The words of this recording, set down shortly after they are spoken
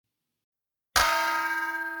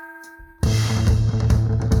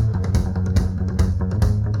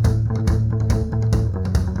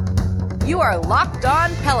are Locked On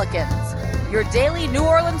Pelicans, your daily New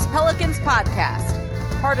Orleans Pelicans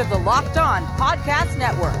podcast, part of the Locked On Podcast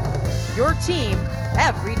Network, your team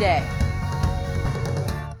every day.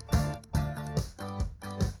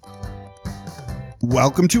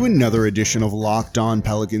 Welcome to another edition of Locked On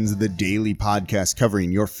Pelicans, the daily podcast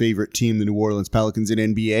covering your favorite team, the New Orleans Pelicans in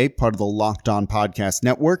NBA, part of the Locked On Podcast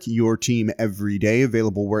Network, your team every day,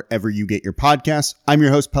 available wherever you get your podcasts. I'm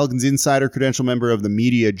your host, Pelicans Insider, credential member of the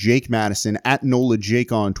media, Jake Madison, at NOLA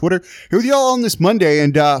Jake on Twitter. Here with you all on this Monday,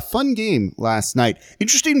 and fun game last night.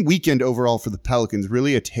 Interesting weekend overall for the Pelicans,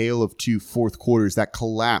 really a tale of two fourth quarters, that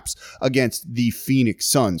collapse against the Phoenix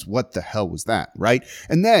Suns. What the hell was that, right?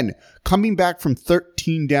 And then coming back from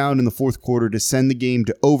 13 down in the fourth quarter to send the game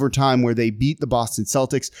to overtime where they beat the Boston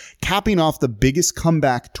Celtics, capping off the biggest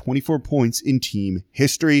comeback, 24 points in team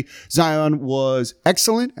history. Zion was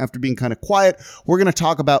excellent after being kind of quiet. We're going to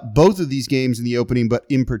talk about both of these games in the opening, but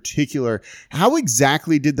in particular, how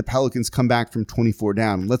exactly did the Pelicans come back from 24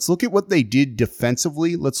 down? Let's look at what they did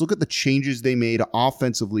defensively. Let's look at the changes they made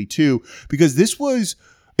offensively too, because this was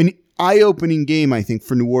an eye-opening game, I think,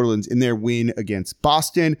 for New Orleans in their win against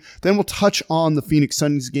Boston. Then we'll touch on the Phoenix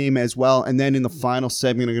Suns game as well. And then in the final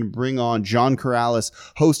segment, I'm going to bring on John Corrales,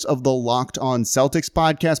 host of the Locked On Celtics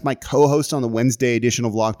podcast, my co-host on the Wednesday edition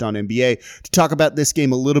of Locked On NBA, to talk about this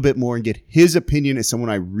game a little bit more and get his opinion as someone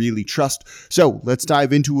I really trust. So let's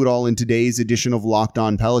dive into it all in today's edition of Locked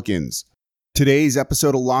On Pelicans. Today's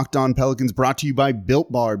episode of Locked On Pelicans brought to you by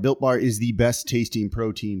Built Bar. Built Bar is the best tasting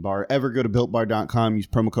protein bar ever. Go to BuiltBar.com, use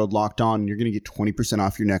promo code Locked On, and you're going to get 20%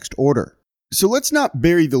 off your next order. So let's not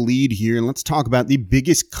bury the lead here, and let's talk about the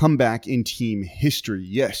biggest comeback in team history.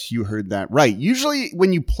 Yes, you heard that right. Usually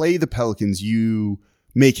when you play the Pelicans, you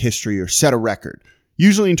make history or set a record,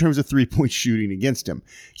 usually in terms of three-point shooting against them.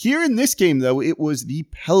 Here in this game, though, it was the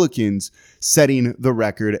Pelicans setting the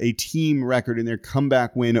record, a team record in their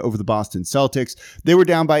comeback win over the Boston Celtics. They were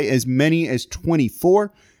down by as many as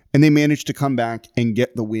 24, and they managed to come back and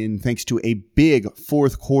get the win thanks to a big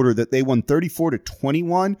fourth quarter that they won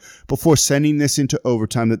 34-21 before sending this into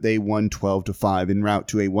overtime that they won 12-5 en route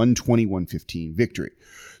to a 120-115 victory.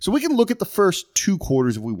 So we can look at the first two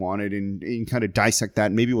quarters if we wanted and kind of dissect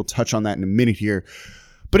that. Maybe we'll touch on that in a minute here.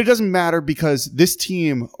 But it doesn't matter because this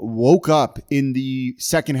team woke up in the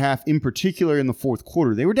second half, in particular in the fourth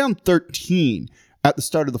quarter. They were down 13 at the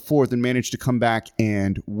start of the fourth and managed to come back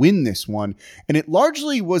and win this one. And it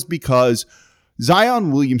largely was because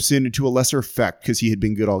Zion Williamson, to a lesser effect because he had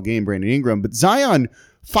been good all game, Brandon Ingram, but Zion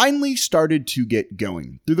finally started to get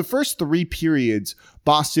going. Through the first three periods,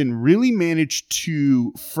 Boston really managed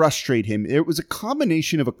to frustrate him. It was a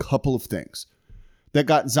combination of a couple of things that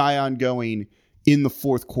got Zion going in the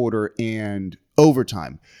fourth quarter and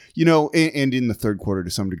overtime, and in the third quarter to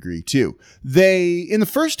some degree too. They, in the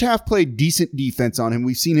first half, played decent defense on him.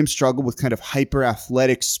 We've seen him struggle with kind of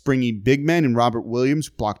hyper-athletic, springy big men, and Robert Williams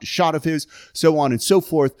blocked a shot of his, so on and so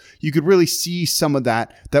forth. You could really see some of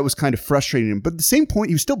that was kind of frustrating him. But at the same point,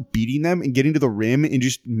 he was still beating them and getting to the rim and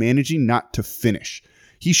just managing not to finish.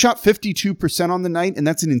 He shot 52% on the night, and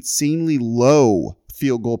that's an insanely low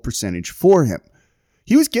field goal percentage for him.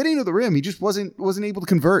 He was getting to the rim. He just wasn't able to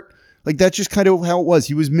convert. Like, that's just kind of how it was.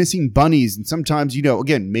 He was missing bunnies, and sometimes,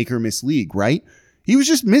 again, make or miss league, right? He was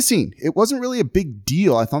just missing. It wasn't really a big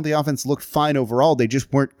deal. I thought the offense looked fine overall. They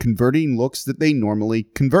just weren't converting looks that they normally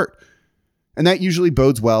convert. And that usually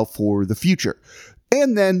bodes well for the future.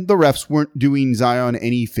 And then the refs weren't doing Zion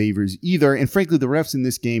any favors either. And frankly, the refs in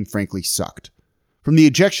this game, sucked. From the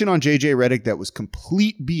ejection on JJ Redick, that was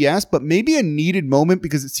complete BS, but maybe a needed moment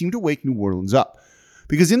because it seemed to wake New Orleans up.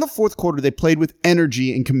 Because in the fourth quarter, they played with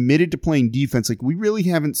energy and committed to playing defense like we really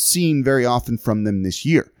haven't seen very often from them this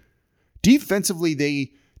year. Defensively,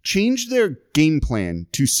 they changed their game plan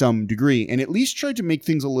to some degree and at least tried to make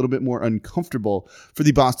things a little bit more uncomfortable for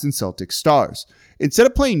the Boston Celtics stars. Instead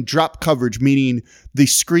of playing drop coverage, meaning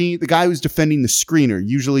the guy who's defending the screener,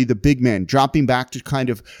 usually the big man, dropping back to kind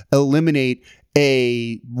of eliminate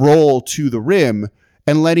a roll to the rim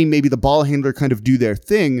and letting maybe the ball handler kind of do their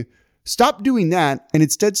thing, stopped doing that and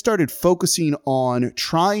instead started focusing on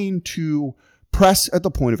trying to press at the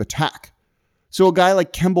point of attack. So a guy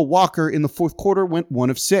like Kemba Walker in the fourth quarter went 1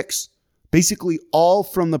 of 6, basically all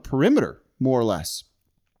from the perimeter, more or less.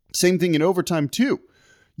 Same thing in overtime too.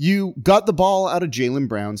 You got the ball out of Jaylen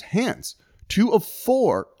Brown's hands, 2 of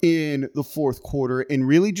 4 in the fourth quarter, and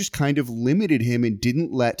really just kind of limited him and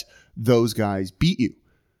didn't let those guys beat you.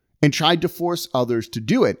 and tried to force others to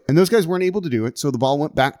do it. And those guys weren't able to do it. So the ball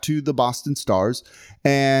went back to the Boston Stars,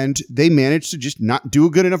 and they managed to just not do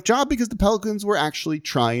a good enough job because the Pelicans were actually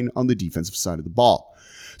trying on the defensive side of the ball.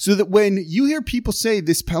 So that when you hear people say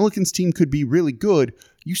this Pelicans team could be really good,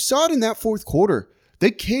 you saw it in that fourth quarter. They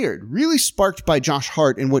cared, really sparked by Josh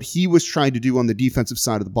Hart and what he was trying to do on the defensive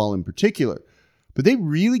side of the ball in particular. But they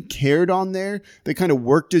really cared on there. They kind of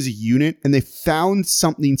worked as a unit, and they found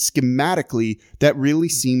something schematically that really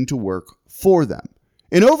seemed to work for them.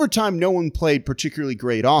 In overtime, no one played particularly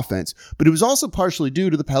great offense, but it was also partially due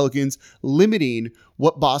to the Pelicans limiting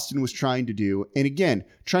what Boston was trying to do. And again,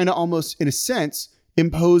 trying to almost, in a sense,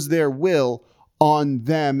 impose their will on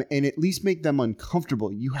them and at least make them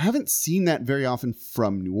uncomfortable. You haven't seen that very often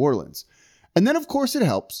from New Orleans. And then, of course, it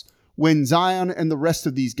helps when Zion and the rest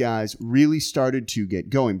of these guys really started to get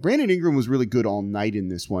going. Brandon Ingram was really good all night in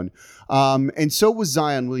this one. And so was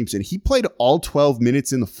Zion Williamson. He played all 12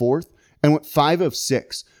 minutes in the fourth and went 5 of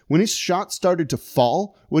 6. When his shot started to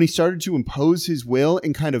fall, when he started to impose his will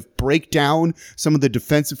and kind of break down some of the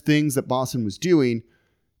defensive things that Boston was doing,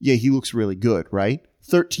 yeah, he looks really good, right?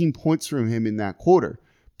 13 points from him in that quarter.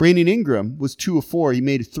 Brandon Ingram was 2 of 4. He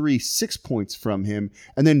made 3, 6 points from him.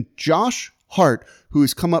 And then Josh Hart, who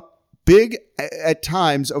has come up big at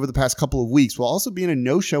times over the past couple of weeks, while also being a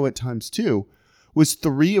no-show at times too, was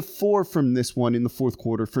 3 of 4 from this one in the fourth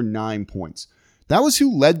quarter for 9 points. That was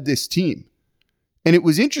who led this team. And it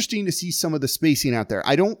was interesting to see some of the spacing out there.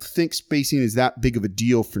 I don't think spacing is that big of a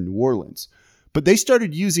deal for New Orleans. But they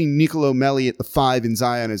started using Nicolo Melli at the 5 and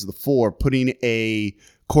Zion as the 4, putting a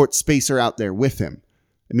court spacer out there with him.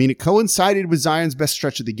 I mean, it coincided with Zion's best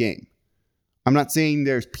stretch of the game. I'm not saying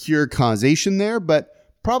there's pure causation there, but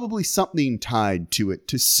probably something tied to it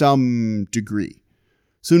to some degree.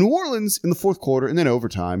 So New Orleans in the fourth quarter and then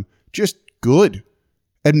overtime, just good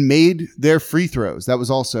and made their free throws. That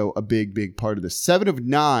was also a big, big part of this. 7 of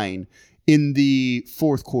 9 in the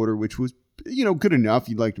fourth quarter, which was, good enough.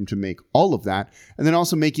 You'd like them to make all of that. And then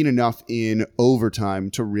also making enough in overtime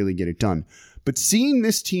to really get it done. But seeing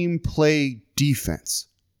this team play defense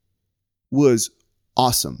was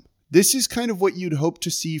awesome. This is kind of what you'd hope to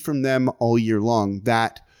see from them all year long.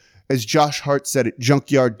 That, as Josh Hart said it,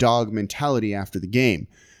 junkyard dog mentality after the game.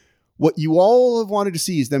 What you all have wanted to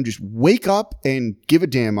see is them just wake up and give a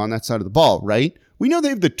damn on that side of the ball, right? We know they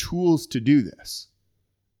have the tools to do this.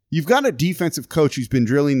 You've got a defensive coach who's been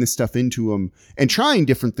drilling this stuff into them and trying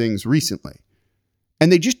different things recently.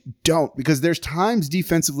 And they just don't, because there's times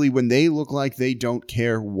defensively when they look like they don't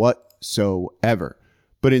care whatsoever.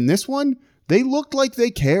 But in this one, they looked like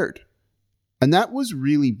they cared. And that was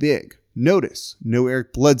really big. Notice, no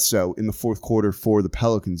Eric Bledsoe in the fourth quarter for the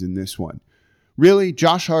Pelicans in this one. Really,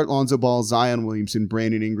 Josh Hart, Lonzo Ball, Zion Williamson,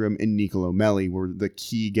 Brandon Ingram, and Nicolo Melli were the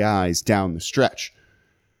key guys down the stretch.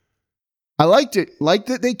 I liked it. Liked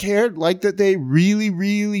that they cared. Liked that they really,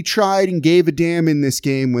 really tried and gave a damn in this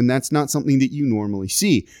game when that's not something that you normally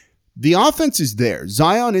see. The offense is there.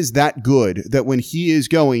 Zion is that good that when he is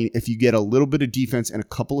going, if you get a little bit of defense and a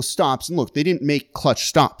couple of stops, and look, they didn't make clutch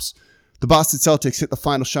stops. The Boston Celtics hit the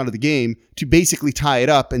final shot of the game to basically tie it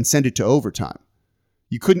up and send it to overtime.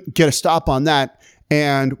 You couldn't get a stop on that.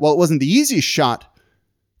 And while it wasn't the easiest shot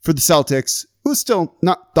for the Celtics, it was still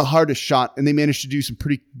not the hardest shot. And they managed to do some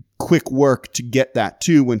pretty quick work to get that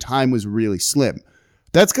too when time was really slim.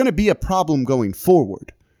 That's going to be a problem going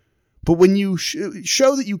forward. But when you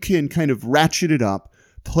show that you can kind of ratchet it up,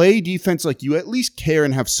 play defense like you at least care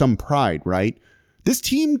and have some pride, right? This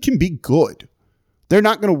team can be good. They're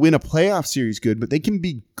not going to win a playoff series good, but they can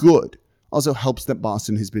be good. Also helps that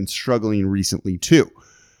Boston has been struggling recently too.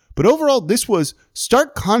 But overall, this was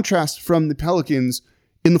stark contrast from the Pelicans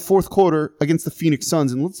in the fourth quarter against the Phoenix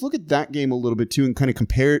Suns. And let's look at that game a little bit too and kind of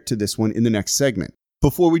compare it to this one in the next segment.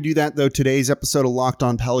 Before we do that, though, today's episode of Locked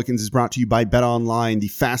On Pelicans is brought to you by BetOnline, the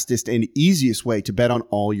fastest and easiest way to bet on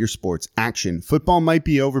all your sports action. Football might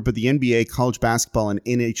be over, but the NBA, college basketball, and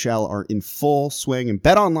NHL are in full swing, and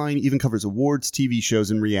BetOnline even covers awards, TV shows,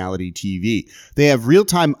 and reality TV. They have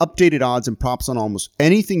real-time updated odds and props on almost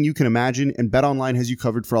anything you can imagine, and BetOnline has you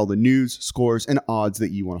covered for all the news, scores, and odds that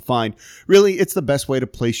you want to find. Really, it's the best way to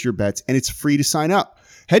place your bets, and it's free to sign up.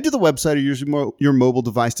 Head to the website or use your mobile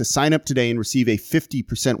device to sign up today and receive a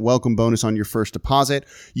 50% welcome bonus on your first deposit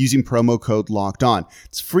using promo code Locked On.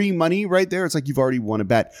 It's free money right there. It's like you've already won a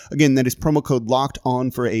bet. Again, that is promo code Locked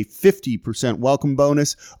On for a 50% welcome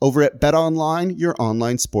bonus over at BetOnline, your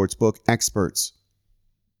online sportsbook experts.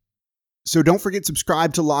 So don't forget,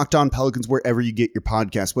 subscribe to Locked On Pelicans wherever you get your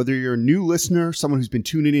podcasts. Whether you're a new listener, someone who's been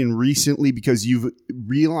tuning in recently because you've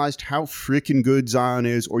realized how freaking good Zion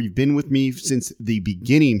is, or you've been with me since the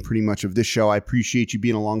beginning pretty much of this show, I appreciate you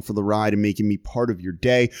being along for the ride and making me part of your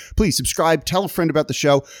day. Please subscribe, tell a friend about the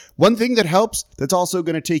show. One thing that helps, that's also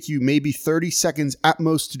going to take you maybe 30 seconds at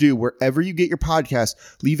most to do, wherever you get your podcast,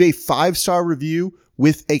 leave a 5-star review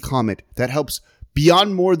with a comment. That helps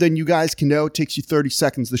beyond more than you guys can know. It takes you 30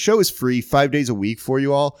 seconds. The show is free 5 days a week for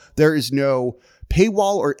you all. There is no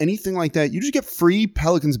paywall or anything like that. You just get free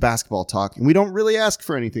Pelicans basketball talk, and we don't really ask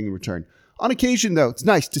for anything in return. On occasion, though, it's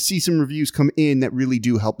nice to see some reviews come in that really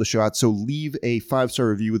do help the show out. So leave a 5-star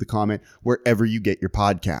review with a comment wherever you get your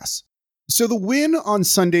podcasts. So the win on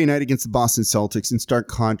Sunday night against the Boston Celtics, in stark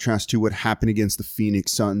contrast to what happened against the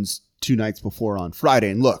Phoenix Suns 2 nights before on Friday.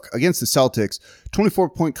 And look, against the Celtics,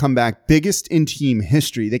 24-point comeback, biggest in team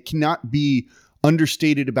history. That cannot be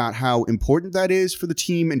understated about how important that is for the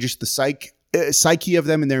team and just the psyche of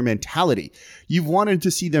them and their mentality. You've wanted to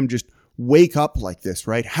see them just wake up like this,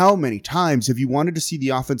 right? How many times have you wanted to see the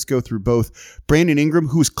offense go through both Brandon Ingram,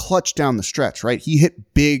 who was clutch down the stretch, right? He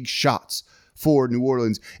hit big shots for New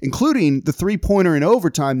Orleans, including the 3-pointer in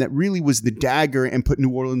overtime that really was the dagger and put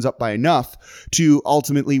New Orleans up by enough to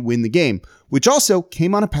ultimately win the game, which also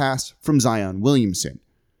came on a pass from Zion Williamson.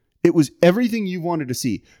 It was everything you wanted to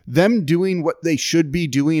see. Them doing what they should be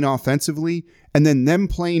doing offensively, and then them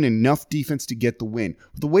playing enough defense to get the win.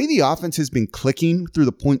 The way the offense has been clicking through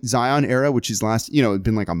the Point Zion era, which is it's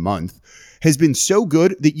been like a month, has been so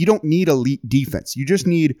good that you don't need elite defense. You just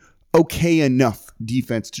need okay enough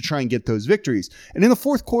defense to try and get those victories. And in the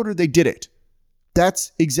fourth quarter, they did it.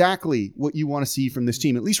 That's exactly what you want to see from this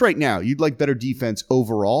team. At least right now, you'd like better defense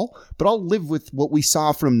overall, but I'll live with what we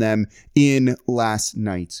saw from them in last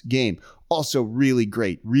night's game. Also really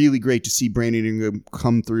great to see Brandon Ingram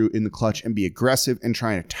come through in the clutch and be aggressive and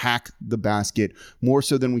try and attack the basket more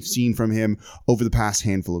so than we've seen from him over the past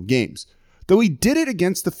handful of games. Though he did it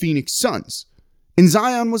against the Phoenix Suns. And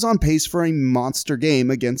Zion was on pace for a monster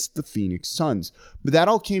game against the Phoenix Suns. But that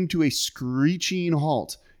all came to a screeching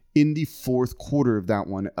halt in the fourth quarter of that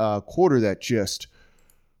one. A quarter that just,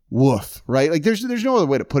 woof, right? Like there's no other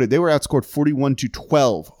way to put it. They were outscored 41-12.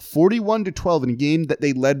 41-12 in a game that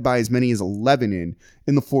they led by as many as 11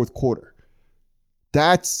 in the fourth quarter.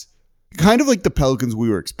 That's kind of like the Pelicans we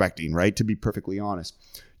were expecting, right? To be perfectly honest.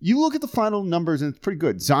 You look at the final numbers and it's pretty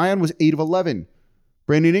good. Zion was 8 of 11.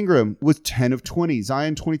 Brandon Ingram was 10 of 20.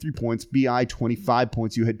 Zion, 23 points. B.I., 25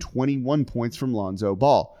 points. You had 21 points from Lonzo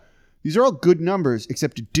Ball. These are all good numbers,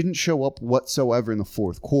 except it didn't show up whatsoever in the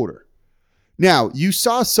fourth quarter. Now, you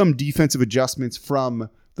saw some defensive adjustments from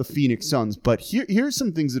the Phoenix Suns, but here's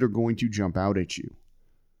some things that are going to jump out at you.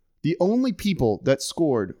 The only people that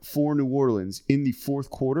scored for New Orleans in the fourth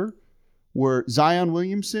quarter were Zion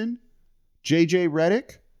Williamson, J.J.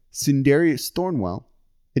 Redick, Sindarius Thornwell,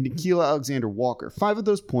 and Nickeil Alexander-Walker. 5 of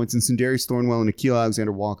those points in Sindarius Thornwell and Nickeil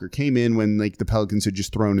Alexander-Walker came in when the Pelicans had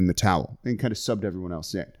just thrown in the towel and kind of subbed everyone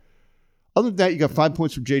else in. Other than that, you got 5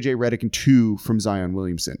 points from J.J. Redick and 2 from Zion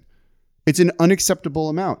Williamson. It's an unacceptable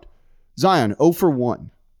amount. Zion, 0 for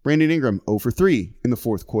 1. Brandon Ingram, 0 for 3 in the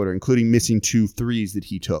fourth quarter, including missing 2 threes that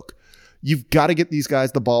he took. You've got to get these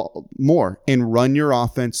guys the ball more and run your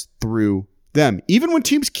offense through them. Even when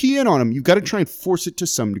teams key in on them, you've got to try and force it to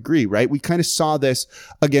some degree, right? We kind of saw this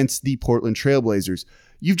against the Portland Trailblazers.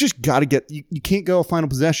 You've just got to you can't go a final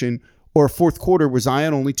possession or a fourth quarter where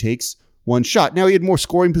Zion only takes 1 shot. Now, he had more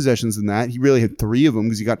scoring possessions than that. He really had 3 of them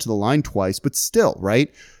because he got to the line twice, but still,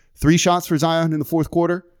 right? 3 shots for Zion in the fourth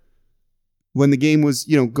quarter when the game was,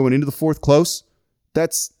 going into the fourth close.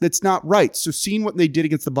 That's not right. So seeing what they did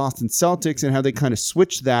against the Boston Celtics and how they kind of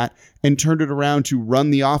switched that and turned it around to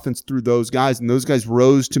run the offense through those guys, and those guys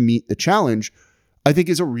rose to meet the challenge, I think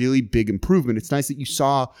is a really big improvement. It's nice that you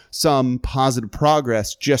saw some positive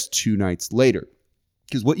progress just 2 nights later.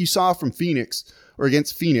 Because what you saw from Phoenix or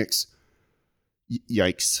against Phoenix,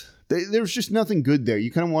 yikes. There was just nothing good there.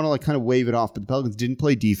 You kind of want to kind of wave it off, but the Pelicans didn't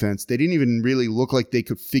play defense. They didn't even really look like they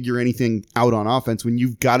could figure anything out on offense when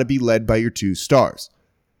you've got to be led by your 2 stars.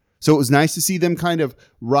 So it was nice to see them kind of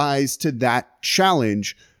rise to that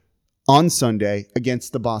challenge on Sunday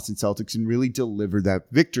against the Boston Celtics and really deliver that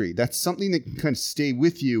victory. That's something that can kind of stay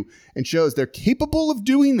with you and shows they're capable of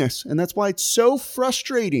doing this. And that's why it's so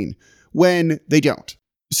frustrating when they don't.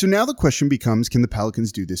 So now the question becomes, can the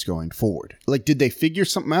Pelicans do this going forward? Did they figure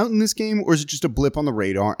something out in this game, or is it just a blip on the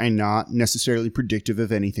radar and not necessarily predictive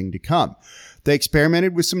of anything to come? They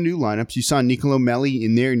experimented with some new lineups. You saw Nicolo Melli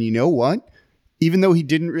in there, and you know what? Even though he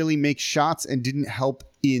didn't really make shots and didn't help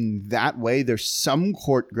in that way, there's some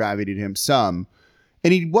court gravity to him, some.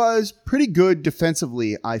 And he was pretty good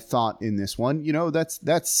defensively, I thought, in this one. You know, that's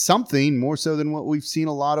something more so than what we've seen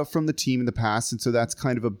a lot of from the team in the past. And so that's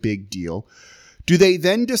kind of a big deal. Do they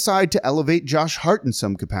then decide to elevate Josh Hart in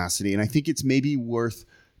some capacity? And I think it's maybe worth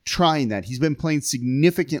trying that. He's been playing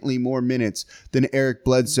significantly more minutes than Eric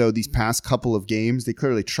Bledsoe these past couple of games. They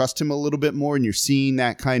clearly trust him a little bit more, and you're seeing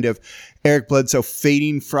that kind of Eric Bledsoe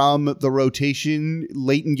fading from the rotation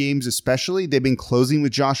late in games especially. They've been closing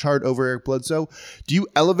with Josh Hart over Eric Bledsoe. Do you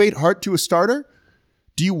elevate Hart to a starter?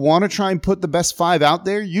 Do you want to try and put the best five out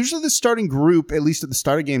there? Usually the starting group, at least at the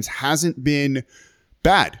start of games, hasn't been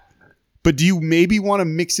bad. But do you maybe want to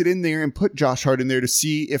mix it in there and put Josh Hart in there to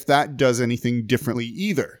see if that does anything differently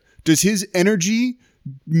either? Does his energy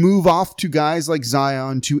move off to guys like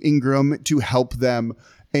Zion, to Ingram, to help them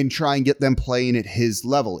and try and get them playing at his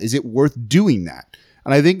level? Is it worth doing that?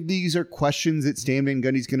 And I think these are questions that Stan Van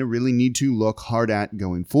Gundy's going to really need to look hard at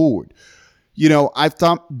going forward. You know, I've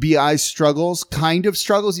thought BI's struggles,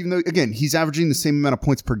 even though, again, he's averaging the same amount of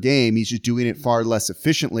points per game. He's just doing it far less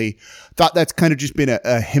efficiently. Thought that's kind of just been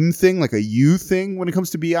a him thing, like a you thing when it comes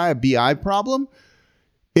to BI, a BI problem.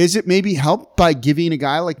 Is it maybe helped by giving a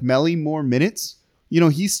guy like Melly more minutes? You know,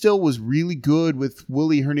 he still was really good with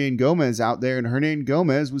Willie Hernan-Gomez out there, and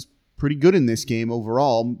Hernan-Gomez was pretty good in this game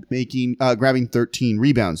overall, grabbing 13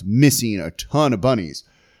 rebounds, missing a ton of bunnies.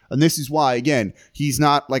 And this is why, again, he's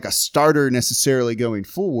not like a starter necessarily going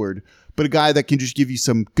forward, but a guy that can just give you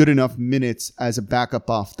some good enough minutes as a backup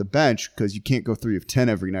off the bench, because you can't go 3 of 10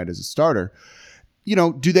 every night as a starter. You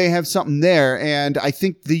know, do they have something there? And I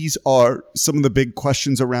think these are some of the big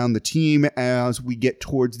questions around the team as we get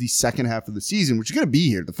towards the second half of the season, which is going to be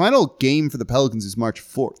here. The final game for the Pelicans is March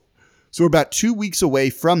 4th. So we're about 2 weeks away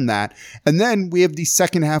from that. And then we have the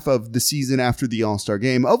second half of the season after the All-Star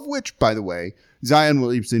game, of which, by the way, Zion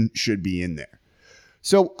Williamson should be in there.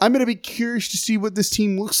 So I'm going to be curious to see what this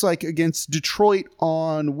team looks like against Detroit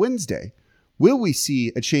on Wednesday. Will we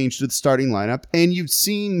see a change to the starting lineup? And you've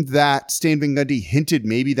seen that Stan Van Gundy hinted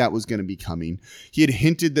maybe that was going to be coming. He had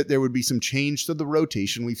hinted that there would be some change to the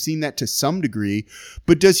rotation. We've seen that to some degree.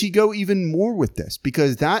 But does he go even more with this?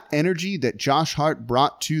 Because that energy that Josh Hart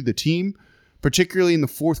brought to the team, particularly in the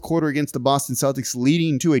fourth quarter against the Boston Celtics,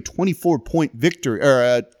 leading to a 24-point victory, or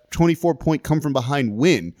a 24-point come-from-behind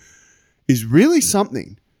win, is really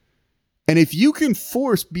something. And if you can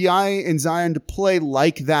force BI and Zion to play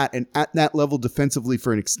like that and at that level defensively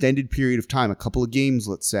for an extended period of time, a couple of games,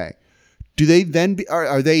 let's say, do they then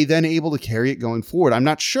are they then able to carry it going forward? I'm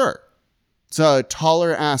not sure. It's a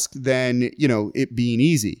taller ask than, you know, it being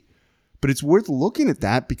easy. But it's worth looking at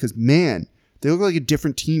that because, man, they look like a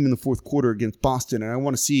different team in the fourth quarter against Boston. And I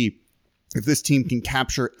want to see if this team can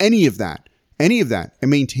capture any of that, and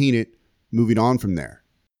maintain it moving on from there.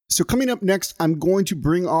 So coming up next, I'm going to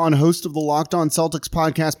bring on host of the Locked On Celtics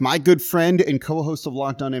podcast, my good friend and co-host of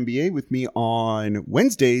Locked On NBA with me on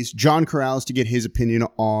Wednesdays, John Corrales, to get his opinion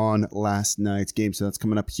on last night's game. So that's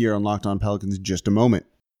coming up here on Locked On Pelicans in just a moment.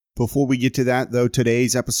 Before we get to that, though,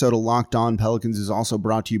 today's episode of Locked On Pelicans is also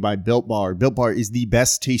brought to you by Built Bar. Built Bar is the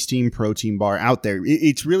best tasting protein bar out there.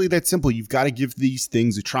 It's really that simple. You've got to give these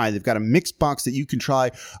things a try. They've got a mixed box that you can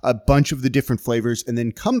try a bunch of the different flavors and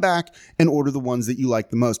then come back and order the ones that you like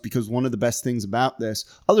the most. Because one of the best things about this,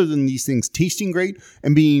 other than these things tasting great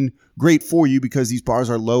and being great for you because these bars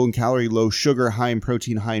are low in calorie, low sugar, high in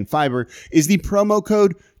protein, high in fiber, is the promo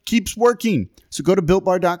code keeps working. So go to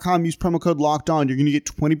BuiltBar.com, use promo code LOCKEDON. You're going to get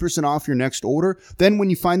 20% off your next order. Then when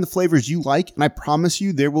you find the flavors you like, and I promise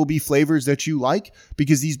you there will be flavors that you like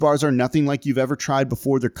because these bars are nothing like you've ever tried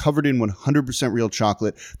before. They're covered in 100% real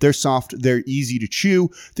chocolate. They're soft. They're easy to chew.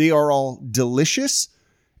 They are all delicious.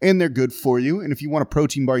 And they're good for you. And if you want a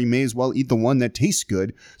protein bar, you may as well eat the one that tastes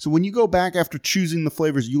good. So when you go back after choosing the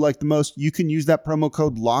flavors you like the most, you can use that promo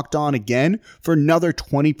code Locked On again for another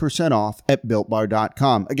 20% off at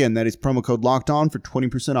BuiltBar.com. Again, that is promo code Locked On for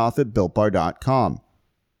 20% off at BuiltBar.com.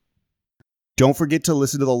 Don't forget to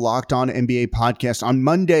listen to the Locked On NBA podcast on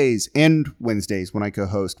Mondays and Wednesdays when I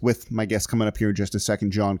co-host with my guest coming up here in just a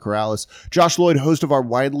second, John Corrales. Josh Lloyd, host of our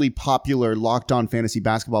widely popular Locked On Fantasy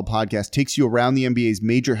Basketball podcast, takes you around the NBA's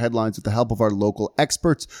major headlines with the help of our local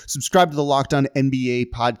experts. Subscribe to the Locked On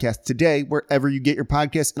NBA podcast today, wherever you get your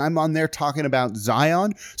podcasts. And I'm on there talking about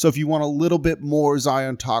Zion. So if you want a little bit more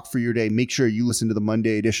Zion talk for your day, make sure you listen to the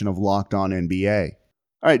Monday edition of Locked On NBA.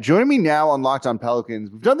 All right, joining me now on Locked On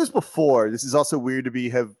Pelicans. We've done this before. This is also weird to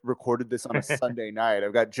have recorded this on a Sunday night.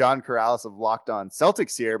 I've got John Corrales of Locked On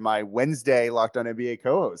Celtics here, my Wednesday Locked On NBA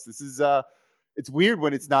co-host. This is it's weird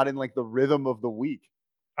when it's not in like the rhythm of the week.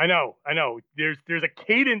 I know. There's a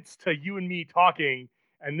cadence to you and me talking,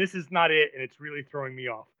 and this is not it, and it's really throwing me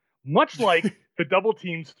off. much like the double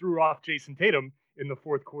teams threw off Jason Tatum in the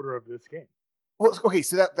fourth quarter of this game. Well, okay,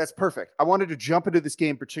 so that's perfect. I wanted to jump into this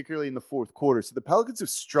game, particularly in the fourth quarter. So the Pelicans have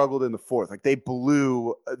struggled in the fourth. Like, they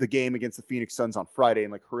blew the game against the Phoenix Suns on Friday in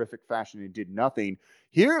like horrific fashion and did nothing.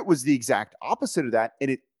 Here it was the exact opposite of that, and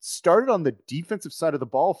it started on the defensive side of the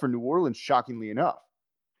ball for New Orleans, shockingly enough.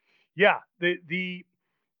 Yeah, the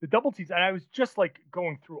double teams, and I was just like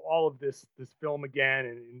going through all of this film again,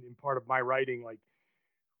 and in part of my writing, like,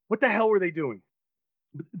 what the hell were they doing?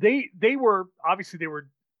 They were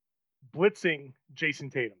blitzing Jason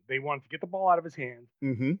Tatum. They wanted to get the ball out of his hands.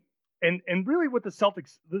 Mm-hmm. And really what the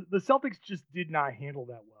Celtics just did not handle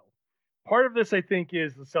that well. Part of this, I think,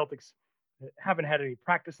 is the Celtics haven't had any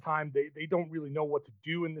practice time. They don't really know what to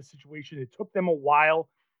do in this situation. It took them a while.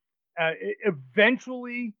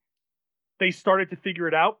 Eventually, they started to figure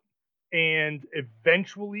it out. And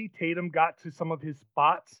eventually, Tatum got to some of his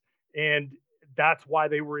spots. And that's why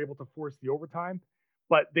they were able to force the overtime.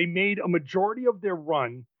 But they made a majority of their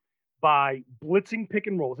run by blitzing pick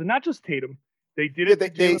and rolls. And not just Tatum. They did it.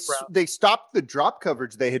 They stopped the drop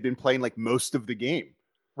coverage they had been playing like most of the game.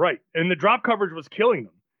 Right. And the drop coverage was killing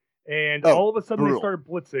them. And all of a sudden they started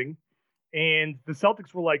blitzing. And the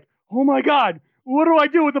Celtics were like, oh my God, what do I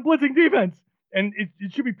do with the blitzing defense? And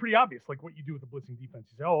it should be pretty obvious, like what you do with the blitzing defense.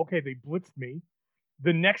 You say, oh, okay, they blitzed me.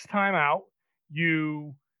 The next time out,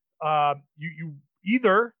 you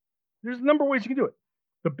either, there's a number of ways you can do it.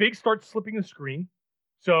 The big starts slipping the screen.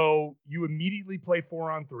 So you immediately play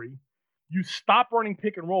 4-on-3. You stop running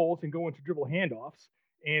pick and rolls and go into dribble handoffs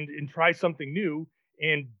and try something new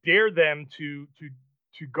and dare them to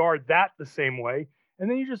guard that the same way. And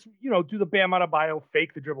then you just, do the Bam Adebayo,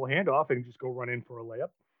 fake the dribble handoff and just go run in for a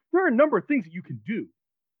layup. There are a number of things that you can do.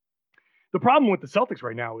 The problem with the Celtics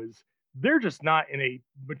right now is they're just not in a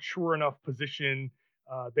mature enough position.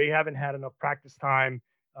 They haven't had enough practice time.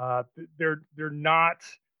 They're not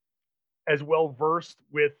as well versed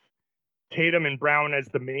with Tatum and Brown as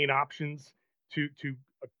the main options to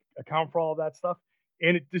account for all of that stuff.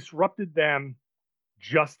 And it disrupted them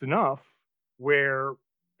just enough where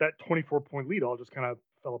that 24-point lead all just kind of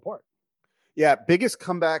fell apart. Yeah, biggest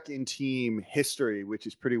comeback in team history, which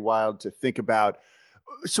is pretty wild to think about.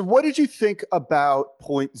 So what did you think about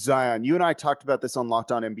Point Zion? You and I talked about this on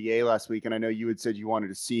Locked On NBA last week, and I know you had said you wanted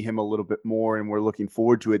to see him a little bit more, and we're looking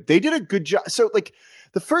forward to it. They did a good job. So, like,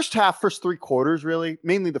 the first three quarters, really,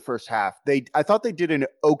 mainly the first half, I thought they did an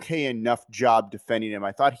okay enough job defending him.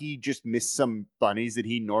 I thought he just missed some bunnies that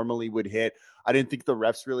he normally would hit. I didn't think the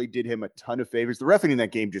refs really did him a ton of favors. The reffing in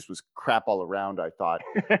that game just was crap all around, I thought.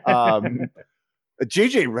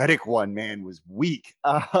 JJ Redick one, man, was weak.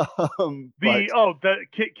 Kicking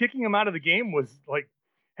him out of the game was like,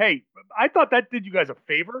 hey, I thought that did you guys a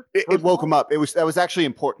favor. It woke him up. That was actually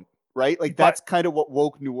important, right? Like, that's kind of what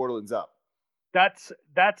woke New Orleans up. That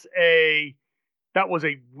was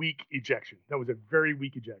a weak ejection. That was a very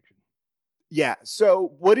weak ejection. Yeah.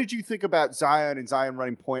 So what did you think about Zion and Zion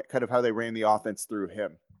running point, kind of how they ran the offense through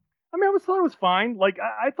him? I mean, I thought it was fine. Like,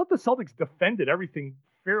 I thought the Celtics defended everything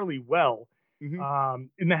fairly well. Mm-hmm.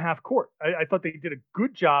 In the half court. I thought they did a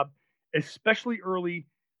good job, especially early,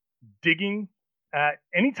 digging at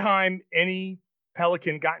any time any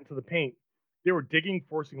Pelican got into the paint. They were digging,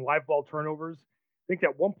 forcing live ball turnovers. I think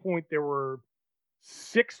at one point there were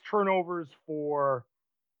 6 turnovers for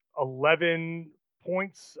 11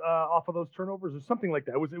 points off of those turnovers or something like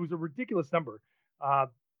that. It was a ridiculous number. I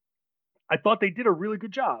thought they did a really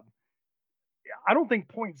good job. I don't think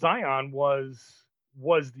Point Zion was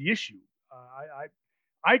the issue.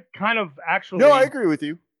 I kind of actually. No, I agree with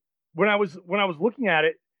you. When I was looking at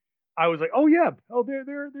it, I was like, oh yeah,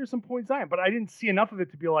 there's some Point Zion, but I didn't see enough of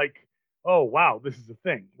it to be like, oh wow, this is a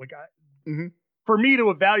thing. Like, for me to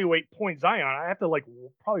evaluate Point Zion, I have to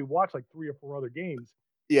probably watch 3 or 4 other games.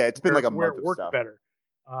 Yeah, it's been like a month where it of worked stuff. Better.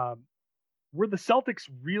 Where the Celtics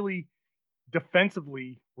really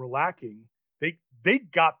defensively were lacking, they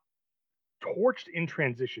got torched in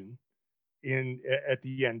transition. At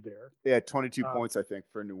the end there. Yeah, 22 points, I think,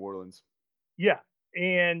 for New Orleans. Yeah.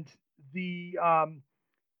 And there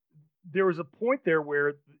was a point there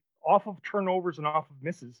where off of turnovers and off of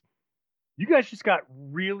misses, you guys just got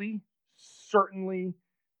really certainly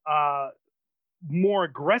more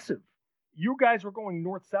aggressive. You guys were going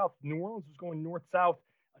north-south. New Orleans was going north-south,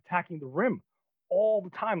 attacking the rim all the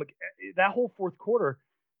time. Like, that whole fourth quarter,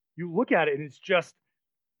 you look at it and it's just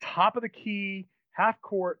top of the key, half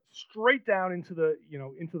court, straight down into the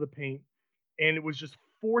paint, and it was just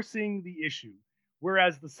forcing the issue.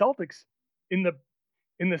 Whereas the Celtics in the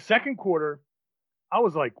second quarter, I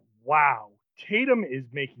was like, wow, Tatum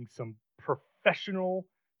is making some professional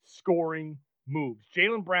scoring moves.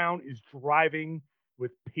 Jaylen Brown is driving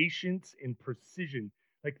with patience and precision.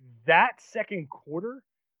 Like that second quarter,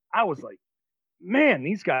 I was like, man,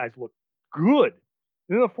 these guys look good.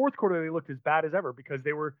 And in the fourth quarter, they looked as bad as ever because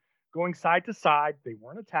they were going side to side. They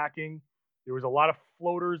weren't attacking. There was a lot of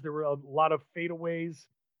floaters. There were a lot of fadeaways.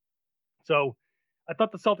 So I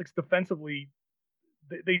thought the Celtics defensively,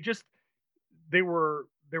 they were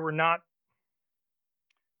not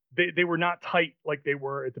tight like they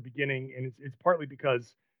were at the beginning, and it's partly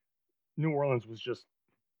because New Orleans was just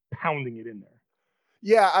pounding it in there.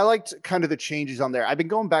 Yeah, I liked kind of the changes on there. I've been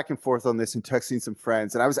going back and forth on this and texting some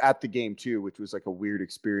friends, and I was at the game too, which was like a weird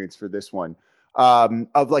experience for this one.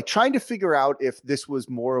 Of like trying to figure out if this was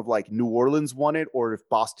more of like New Orleans won it or if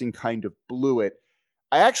Boston kind of blew it.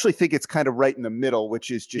 I actually think it's kind of right in the middle,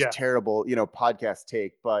 which is just terrible, podcast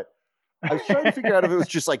take. But I was trying to figure out if it was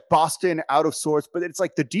just like Boston out of sorts, but it's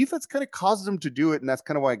like the defense kind of causes them to do it. And that's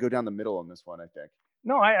kind of why I go down the middle on this one, I think.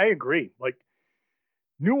 No, I agree. Like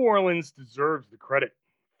New Orleans deserves the credit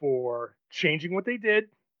for changing what they did,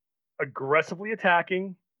 aggressively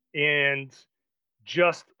attacking, and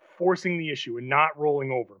just forcing the issue and not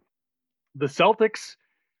rolling over. The Celtics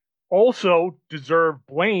also deserve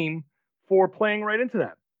blame for playing right into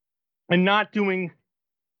that and not doing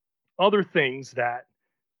other things that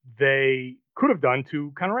they could have done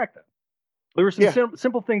to counteract that. There were some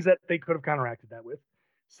simple things that they could have counteracted that with,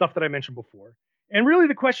 stuff that I mentioned before. And really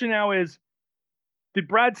the question now is, did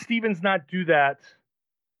Brad Stevens not do that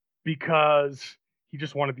because he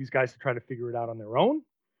just wanted these guys to try to figure it out on their own?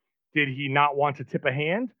 Did he not want to tip a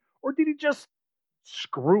hand? Or did he just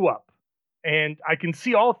screw up? And I can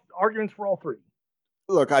see all arguments for all three.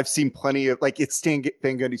 Look, I've seen plenty of, like, it's Stan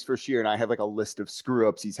Van Gundy's first year, and I have like a list of screw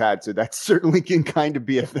ups he's had. So that certainly can kind of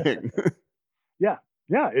be a thing. Yeah.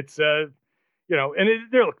 It's,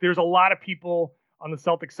 there's a lot of people on the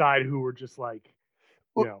Celtic side who were just like,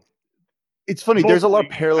 it's funny. There's a lot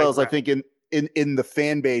of parallels, I think, in the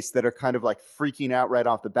fan base that are kind of like freaking out right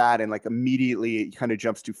off the bat, and like immediately it kind of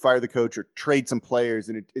jumps to fire the coach or trade some players,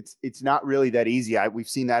 and it's not really that easy. We've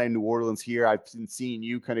seen that in New Orleans here. I've been seeing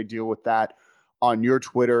you kind of deal with that on your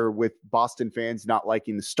Twitter with Boston fans not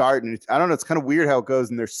liking the start, and I don't know. It's kind of weird how it goes,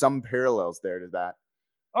 and there's some parallels there to that.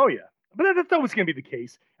 Oh yeah, but that's always going to be the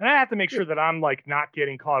case, and I have to make sure that I'm like not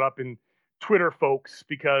getting caught up in Twitter folks,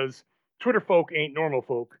 because Twitter folk ain't normal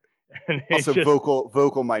folk, and also just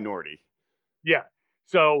vocal minority. Yeah.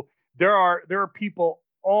 So there are people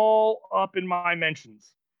all up in my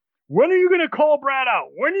mentions. When are you going to call Brad out?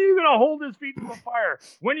 When are you going to hold his feet to the fire?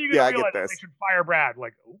 When are you going to realize they should fire Brad?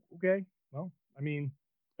 Like, okay. Well, I mean,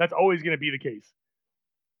 that's always going to be the case.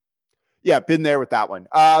 Yeah, been there with that one.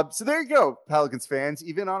 So there you go, Pelicans fans.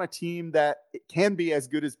 Even on a team that it can be as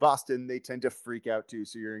good as Boston, they tend to freak out too.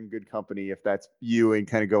 So you're in good company if that's you and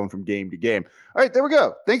kind of going from game to game. All right, there we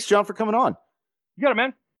go. Thanks, John, for coming on. You got it,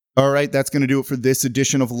 man. All right, that's going to do it for this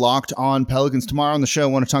edition of Locked On Pelicans. Tomorrow on the show,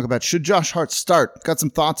 I want to talk about, should Josh Hart start? Got some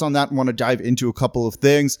thoughts on that and want to dive into a couple of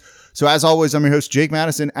things. So as always, I'm your host, Jake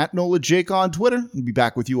Madison, at NOLA Jake on Twitter. I'll be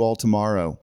back with you all tomorrow.